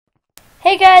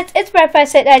Hey guys, it's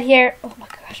Brad579 here. Oh my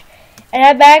gosh. And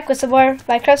I'm back with some more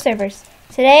Minecraft servers.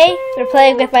 Today, we're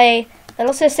playing with my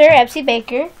little sister,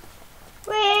 MCBaker.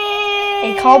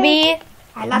 They call me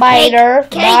Miner,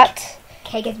 not...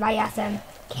 Cake is my awesome.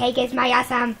 Cake is my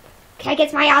awesome. Cake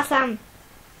is my awesome.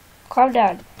 Calm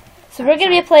down. So we're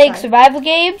going to be playing survival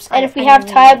games, and if we have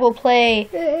time, we'll play,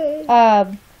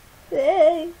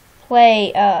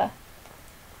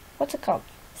 what's it called?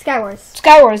 Skywars.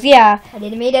 Skywars, yeah. I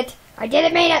didn't mean it. I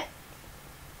didn't mean it.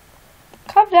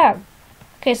 Calm down.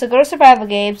 Okay, so go to survival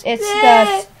games. It's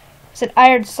an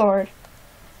iron sword.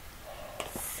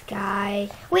 Sky.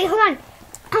 Wait, hold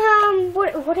on.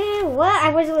 What? I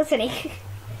wasn't listening.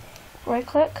 Right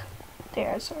click. The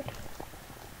iron sword.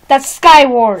 That's Sky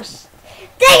Wars.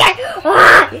 Dang it!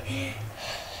 Ah!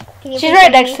 She's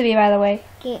right next to me, by the way.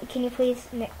 Can you please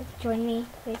join me,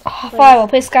 please? Oh, fine, we'll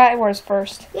play Sky Wars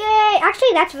first. Yay!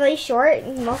 Actually, that's really short,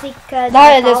 mostly because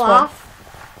Not I in this fall one.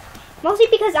 off. Mostly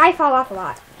because I fall off a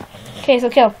lot. Okay, so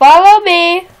Kill, follow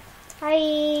me.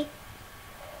 Do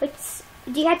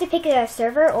you have to pick a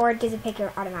server, or does it pick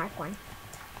your automatic one?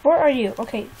 Where are you?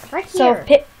 Okay. Right here.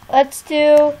 So let's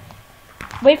do.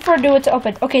 Wait for a new one to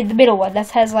open. Okay, the middle one.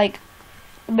 That has like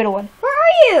the middle one. Where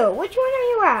are you? Which one are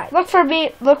you at? Look for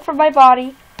me. Look for my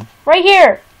body. Right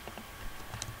here.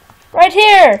 Right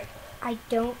here. I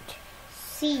don't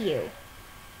see you.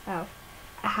 Oh.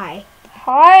 Hi.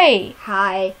 Hi.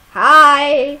 Hi.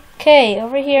 Hi. Okay,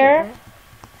 over here.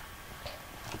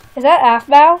 Is that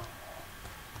Aphbow?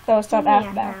 No, it's not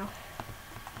Aphbow.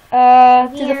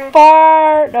 To the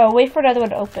far. No, wait for another one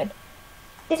to open.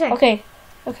 This one. Okay.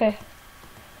 Okay.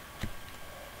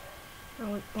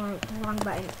 Oh, wrong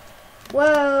button.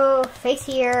 Whoa. Face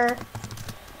here.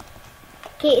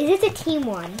 Okay, is this a team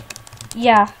one?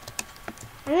 Yeah.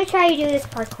 I'm gonna try to do this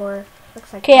parkour.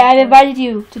 Looks like. Okay, I've invited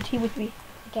you to team with me.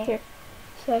 Okay. Here.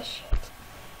 Shush.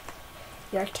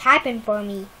 You're typing for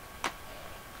me.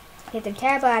 Because I'm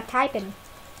terrible at typing.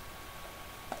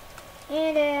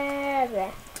 And there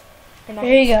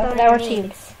you go. Now we're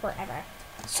teams. Forever.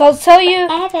 So I'll tell you.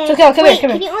 So come here.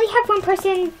 Can you only have one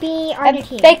person be on your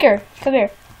team? Baker, come here.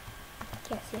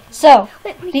 Yes. So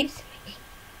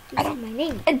I don't know my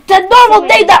name. The normal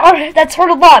name that's heard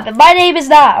a lot, but my name is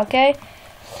not. Okay.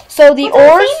 So the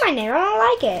ores. My name. I don't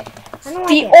like it.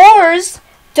 The ores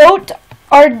don't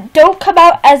come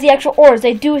out as the actual ores.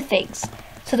 They do things.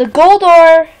 So the gold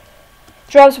ore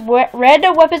drops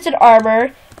random weapons and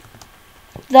armor.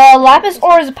 The lapis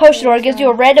ore is a potion ore. It gives you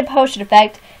a random potion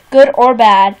effect, good or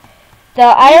bad. The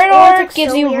iron ore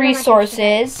gives you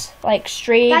resources like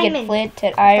string and flint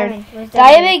and iron.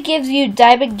 Diamond gives you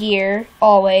diamond gear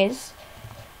always.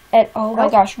 And oh my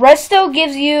gosh, redstone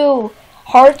gives you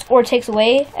hearts or takes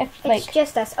away. It's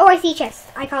just us. Oh, I see chest.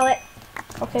 I call it.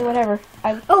 Okay, whatever.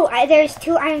 There's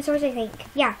 2 iron swords, I think.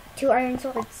 Yeah, 2 iron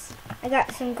swords. I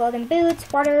got some golden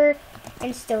boots, water,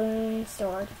 and stone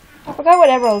sword. I forgot what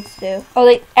emeralds do.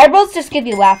 Oh, emeralds just give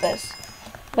you lapis.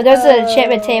 But there's an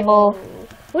enchantment table.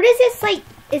 What is this like?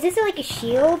 Is this like a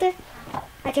shield?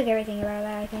 I took everything about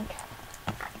that, I think.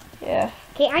 Yeah.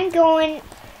 Okay, I'm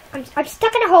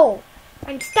stuck in a hole.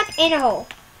 I'm stuck in a hole.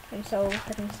 I'm so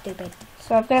freaking stupid.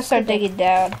 So I'm gonna start digging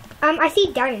down. I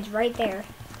see diamonds right there.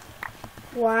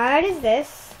 What is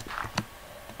this?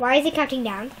 Why is it counting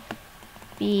down?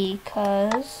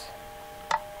 Because.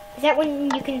 Is that when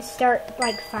you can start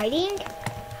like fighting?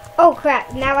 Oh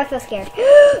crap! Now I feel scared.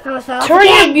 I almost fell off Turn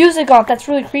again. your music off. That's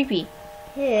really creepy.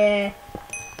 Yeah.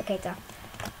 Okay, so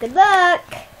good luck.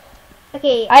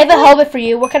 Okay. I have a helmet for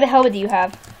you. What kind of helmet do you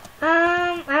have?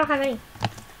 I don't have any.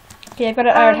 Okay, I've got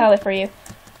an iron helmet for you.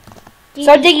 Do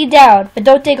Start digging down, but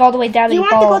don't dig all the way down. Do you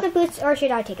want the golden boots, or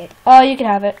should I take it? Oh, you can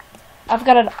have it. I've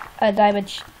got a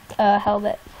diamond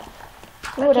helmet.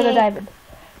 Oh, another diamond.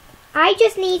 I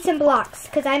just need some blocks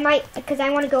because I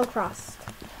want to go across.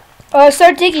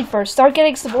 Start digging first. Start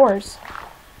getting some ores.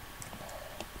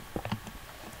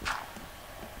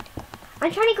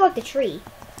 I'm trying to go up the tree.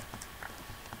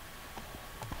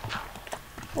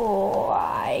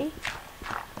 Why?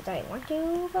 Because I want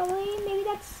to, probably. Maybe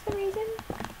that's the reason.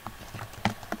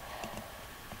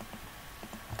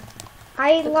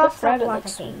 I lost that block, I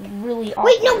think. Really awful.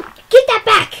 Wait, no! Get that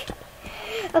back!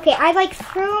 Okay, I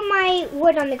threw my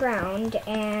wood on the ground,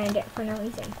 and for no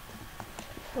reason.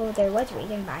 Well, there was a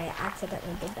reason, but I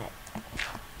accidentally did that.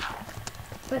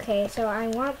 Okay, so I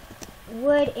want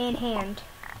wood in hand.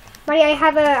 Buddy, I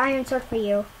have an iron sword for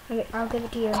you. I'll give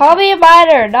it to you. Call me a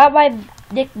miner, not my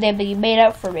nickname that you made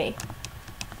up for me.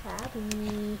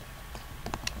 Daddy.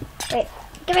 Wait,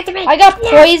 give it to me! I got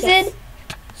poison! Yes.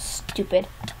 Stupid.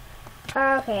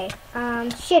 Okay,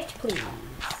 shift please.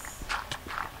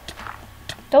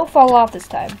 Don't fall off this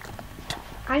time.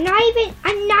 I'm not even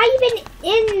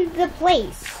in the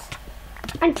place.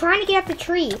 I'm trying to get up the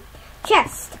tree.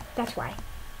 Chest. That's why.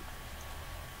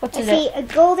 What's I in see it? a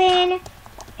golden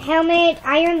helmet,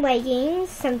 iron leggings,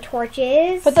 some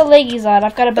torches. Put the leggies on.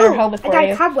 I've got a better Ooh, helmet for I got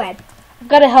you. a cobweb. I've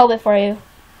got a helmet for you.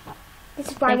 This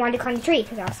is why I wanted to climb the tree,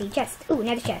 because I'll see chest. Ooh,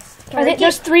 another chest. I think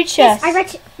there's 3 chests. Yes,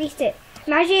 I reached it.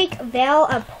 Magic veil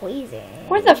of poison.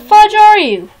 Where the fudge are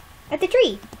you? At the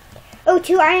tree. Oh,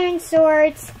 2 iron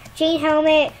swords, chain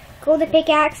helmet, golden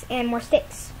pickaxe, and more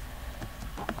sticks.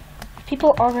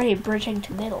 People already bridging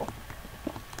to middle.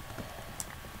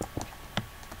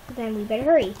 Then we better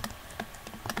hurry.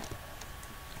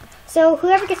 So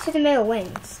whoever gets to the middle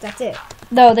wins. That's it.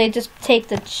 No, they just take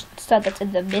the stuff that's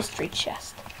in the mystery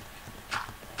chest.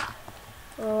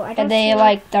 Well, I don't And they see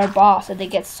like their boss, and they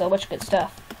get so much good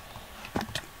stuff.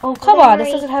 Oh, come on!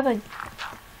 This doesn't have a.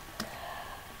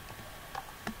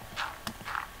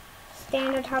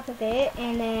 stand on top of it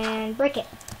and then break it.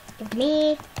 Give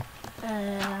me.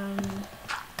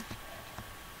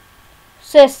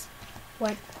 Sis,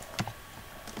 What?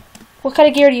 what kind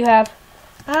of gear do you have?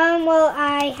 Well,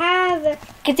 I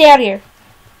have. Get down here.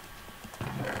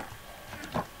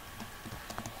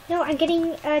 No, I'm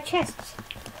getting a chest.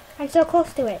 I'm so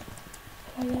close to it.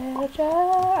 I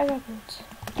got boots.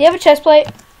 Do you have a chest plate?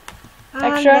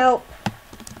 Extra? Nope.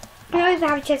 I don't even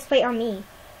have a chest plate on me.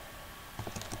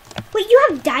 Wait, you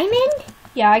have diamond?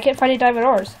 Yeah, I can't find any diamond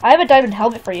ores. I have a diamond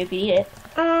helmet for you if you need it.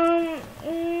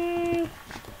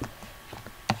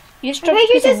 You just I dropped a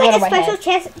think piece there's of wood like on a my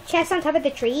special head. chest on top of the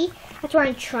tree. That's what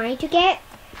I'm trying to get.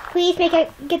 Please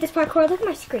get this parkour. Look at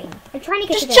my screen. I'm trying to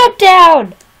get Just to jump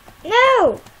down!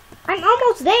 No! I'm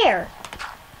almost there.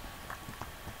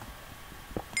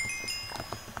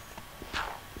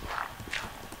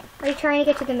 Are you trying to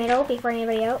get to the middle before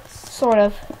anybody else? Sort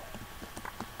of.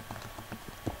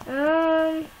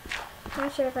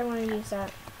 Not sure if I want to use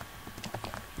that.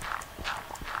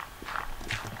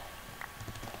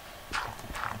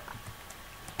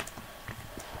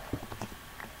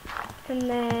 And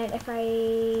then if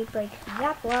I break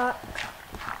that block,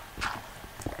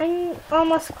 I'm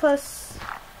almost close.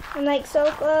 I'm like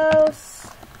so close.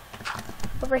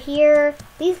 Over here,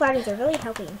 these ladders are really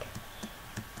helping.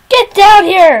 Get down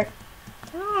here!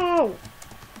 No!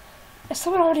 Is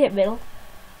someone already at middle?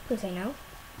 Please say no.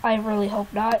 I really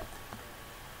hope not.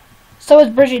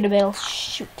 Someone's bridging the middle.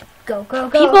 Shoot. Go, go,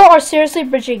 go. People are seriously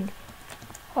bridging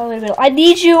all the way to the middle. I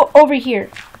need you over here.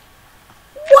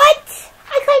 What?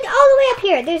 I climbed all the way up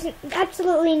here. There's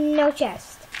absolutely no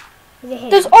chest.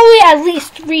 There's only at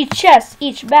least 3 chests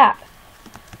each map.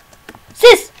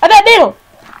 Sis, I'm at middle.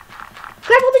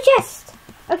 Grapple the chest.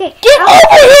 Okay. Get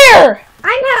over here!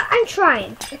 I'm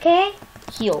trying. Okay.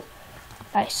 Heal.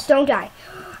 Nice. Don't die.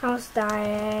 I almost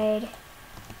died.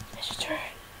 It's your turn.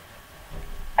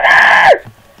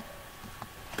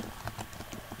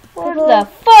 Where the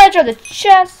fudge are the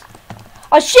chests?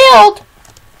 A shield!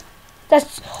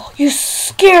 That's... You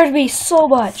scared me so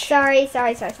much. Sorry.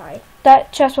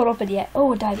 That chest won't open yet.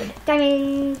 Oh, a diamond.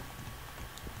 Diamond.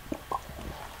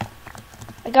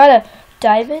 I got a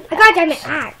diamond. I got a diamond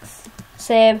axe.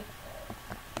 Same.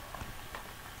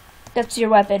 That's your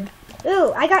weapon.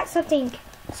 Ooh, I got something.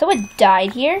 Someone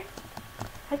died here.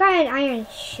 I got an iron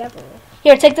shovel.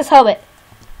 Here, take this helmet.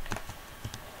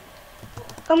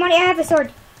 Oh, Monty, I have a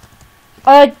sword.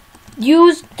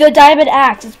 Use the diamond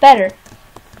axe. It's better.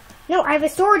 No, I have a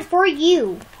sword for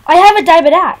you. I have a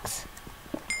diamond axe.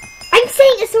 I'm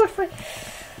saying a sword for...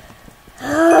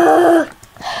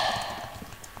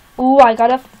 Ooh, I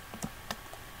got a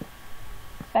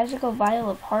magical vial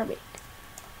of harming.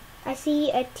 I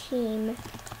see a team.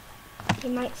 They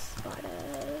might spot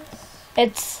us.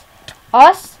 It's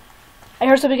us. I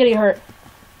heard somebody getting hurt.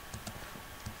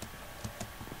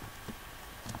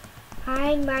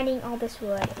 I'm mining all this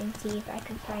wood and see if I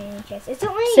can find any chests. It's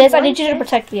only Sis, I one need you to chest.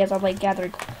 protect me as I'm like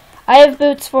gathering. I have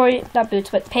boots for you. Not boots,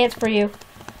 but pants for you.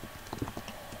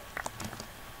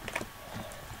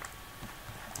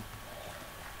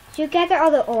 Did you gather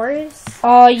all the ores?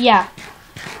 Yeah.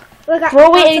 Throw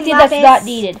away anything that's not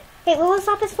needed. Hey, what was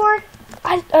lapis for?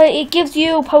 It gives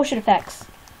you potion effects.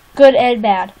 Good and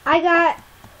bad. I got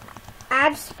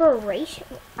aspiration.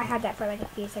 I had that for like a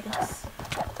few seconds.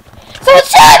 Someone's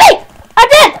shooting me! I'm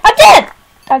dead! I'm dead!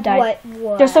 I've died.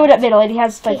 What? There's someone at middle and he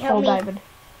has like help full me? diamond.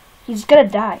 He's gonna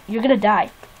die. You're gonna die.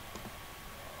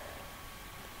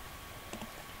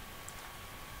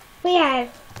 We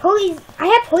have poison. I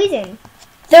have poison.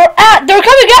 They're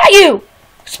coming at you!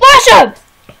 Splash them!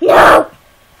 No!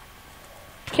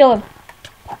 Kill him.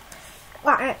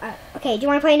 Well, okay, do you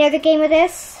want to play another game of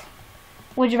this?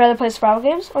 Would you rather play survival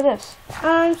games or this?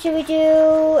 Should we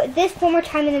do this one more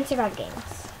time and then survival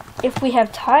games? If we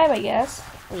have time, I guess.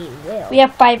 We will. We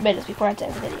have 5 minutes before I have to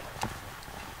end the video.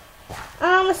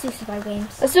 Let's do survival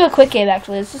games. Let's do a quick game,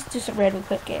 actually. Let's just do some random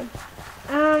quick game.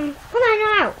 Hold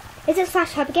on, no. Is it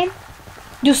slash hub again?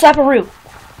 Do Slap-a-roo.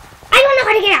 I don't know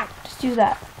how to get out. Just do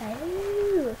that.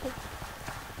 Oh, okay.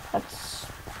 That's,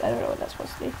 I don't know what that's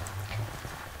supposed to be.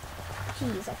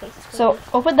 Jeez, that face is crazy. So,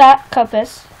 open that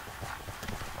compass.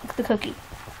 Click the cookie.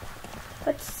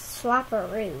 What's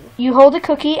slap-a-roo? You hold the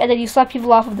cookie, and then you slap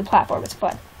people off of the platform. It's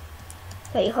fun.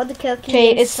 Wait, you hold the cookie.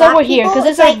 Okay, and it's slap somewhere here, people? because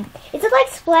it's like, is it like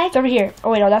Splag? It's over here. Oh,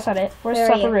 wait, no, that's not it. Where's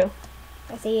Where are you? Slap-a-roo?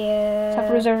 I see you.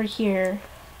 Slap-a-roo's over here.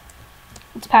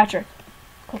 It's Patrick.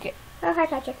 Click it. Oh, hi,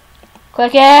 Patrick.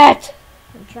 Click it!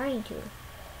 I'm trying to.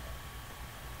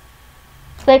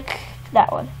 Click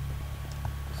that one.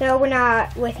 So we're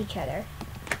not with each other.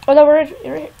 Oh, no,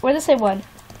 we're the same one.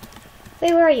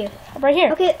 Wait, where are you? I'm right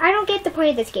here. Okay, I don't get the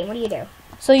point of this game. What do you do?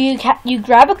 So you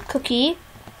grab a cookie.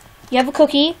 You have a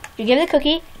cookie. You give it a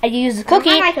cookie, and you use the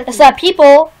cookie to slap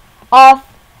people off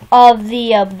of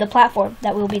the platform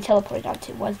that we'll be teleported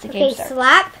onto once the game starts.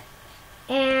 Slap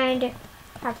and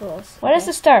have rules. When does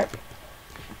it start?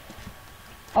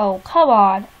 Oh, come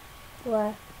on.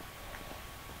 What?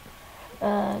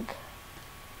 Ugh.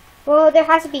 Well, there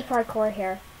has to be parkour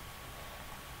here.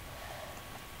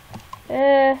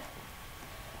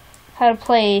 How to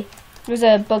play. There's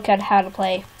a book on how to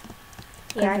play.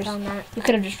 Yeah, I found that. You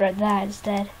could have just read that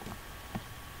instead.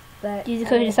 But Use the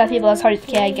cookie to stop people as hard as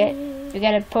you can. You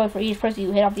get a point for each person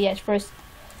you hit off the edge first.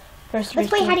 Let's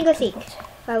play hide and go seek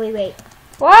while we wait.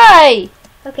 Why?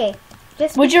 Okay.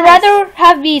 Just would you rather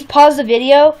have me pause the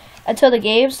video until the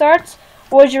game starts,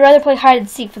 or would you rather play hide and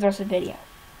seek for the rest of the video?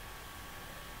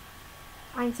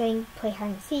 I'm saying play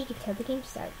hide and seek until the game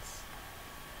starts.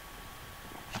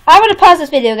 I'm gonna pause this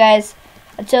video, guys,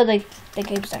 until the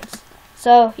game starts.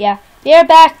 So yeah, we are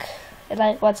back in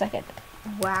like 1 second.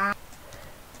 Wow.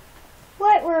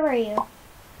 What? Where were you?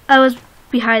 I was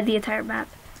behind the entire map.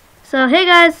 So hey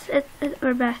guys,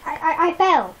 we're back. I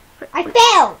fell. I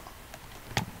fell.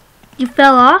 You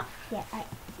fell off? Yeah.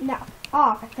 No.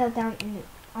 Off. I fell down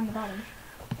on the bottom.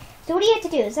 So what do you have to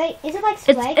do? Is it like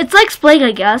Splag? It's like Splag,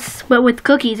 I guess, but with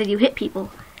cookies and you hit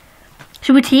people.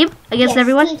 Should we team against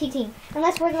everyone? Team.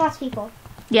 Unless we're the last people.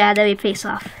 Yeah, then we face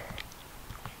off.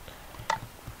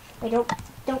 Wait, don't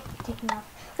take me off.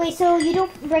 Wait, so you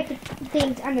don't break the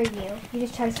things under you. You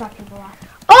just try to slap people off.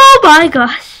 Oh my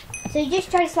gosh. So you just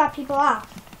try to slap people off.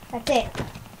 That's it.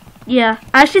 Yeah,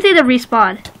 I actually think they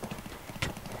respawn.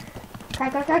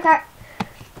 Crack.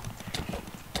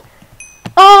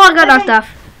 Oh, I got knocked off.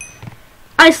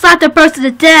 I slapped a person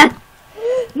to death.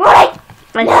 Morning!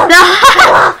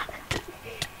 No.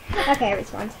 Okay, I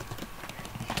respond.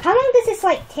 How long does this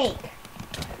like take?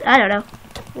 I don't know.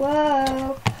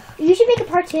 Whoa. You should make a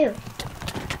part 2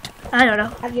 I don't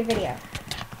know. of your video.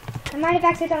 I might have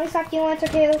accidentally slapped you once or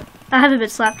two. I haven't been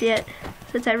slapped yet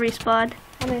since I respawned.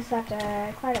 I'm gonna slap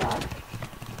quite a lot.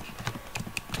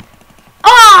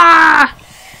 Ah!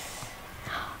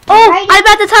 Oh, Right. I'm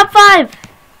at the top 5.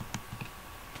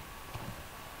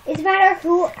 Does it matter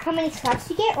how many slaps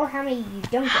you get or how many you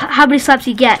don't get? How many slaps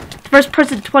you get? First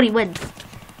person to 20 wins.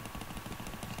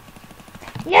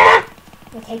 Yeah!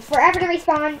 It takes forever to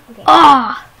respawn. Okay.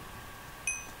 Ah!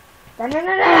 No. Okay,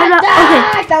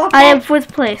 I fell off I am that. 4th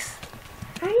place.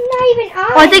 I'm not even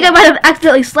on. Oh, I think I might have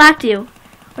accidentally slapped you.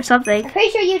 Or something. I'm pretty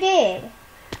sure you did.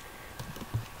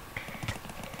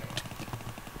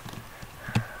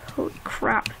 Holy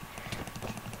crap.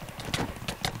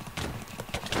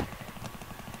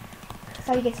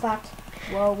 So you get slapped.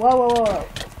 Whoa.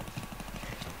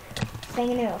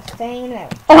 Staying in the middle.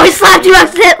 Oh, I slapped you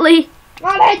accidentally!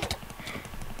 Robin!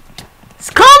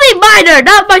 Call me Miner,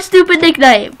 not my stupid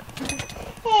nickname.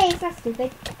 Hey, it's not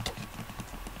stupid.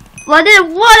 Well, I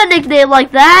didn't want a nickname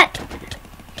like that.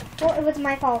 Well, it was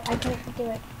my fault. I couldn't do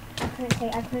it.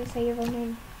 I couldn't say your real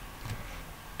name.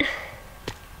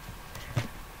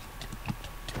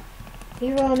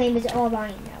 Your real name is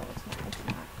Albani. No, it's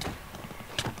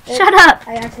not. Shut up.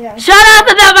 I accidentally. Shut up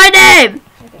about my name.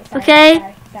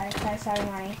 Okay? Sorry,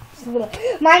 Marnie. Just a little.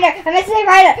 Minor. I meant to say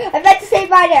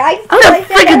minor. I'm gonna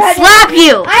freaking slap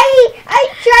you.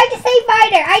 I tried to say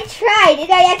minor. I tried,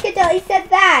 and I accidentally said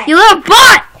that. You little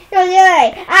butt. No,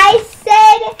 I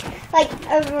said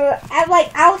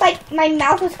I was like my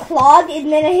mouth was clogged,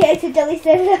 and then I accidentally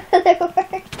said another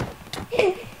word.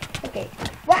 Okay.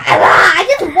 I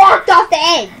just walked off the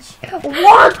edge.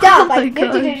 Walked off like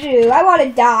I want to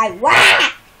die.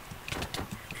 Wah!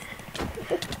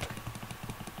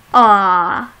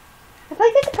 Aww. I feel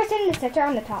like there's a person in the center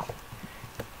on the top.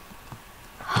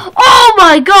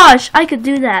 my gosh, I could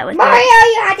do that with Mario,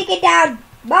 that. you have to get down.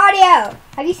 Mario.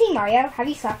 Have you seen Mario? Have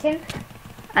you slapped him?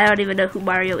 I don't even know who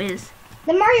Mario is.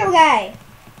 The Mario guy.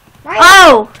 Mario.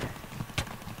 Oh!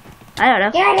 I don't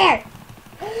know. Get out of there.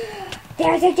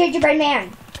 There's a gingerbread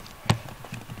man.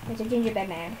 There's a gingerbread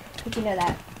man. Did you know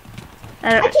that?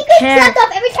 I keep getting slapped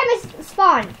off every time I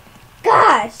spawn.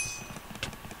 Gosh.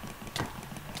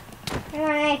 Come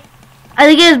on, eh? I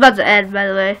think it is about to end, by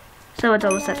the way. So it's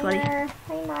almost that funny.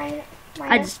 Miner,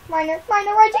 I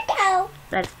where'd you go?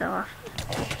 That fell off.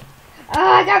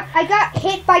 Oh, I got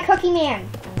hit by Cookie Man.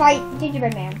 By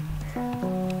Gingerbread Man.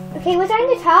 Okay, was I in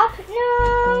the top?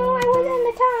 No, I wasn't in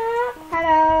the top.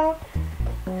 Hello.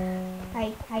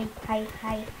 Hi.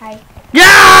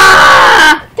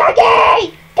 Yeah!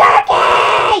 Cookie!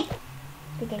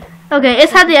 Okay. Okay,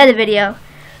 it's time to end the video.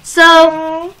 So,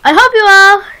 I hope you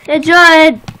all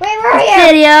enjoyed Wait, where are this you?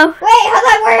 video. Wait, hold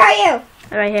on, where are you?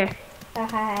 Right here. Oh,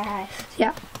 hi.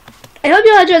 Yeah. I hope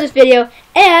you all enjoyed this video.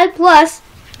 And plus,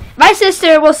 my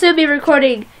sister will soon be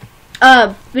recording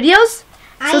videos.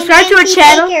 Subscribe to her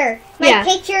channel. My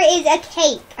picture is a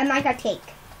cake. A Minecraft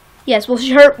cake. Yes, well,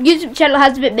 her YouTube channel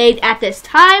hasn't been made at this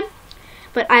time,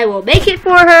 but I will make it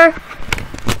for her.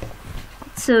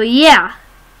 So, yeah.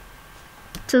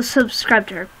 So, subscribe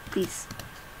to her, please.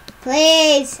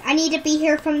 Please, I need to be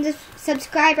here from the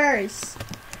subscribers.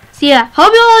 So, yeah,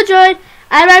 hope you all enjoyed.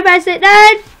 I'm Ryan by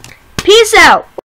 9. Peace out.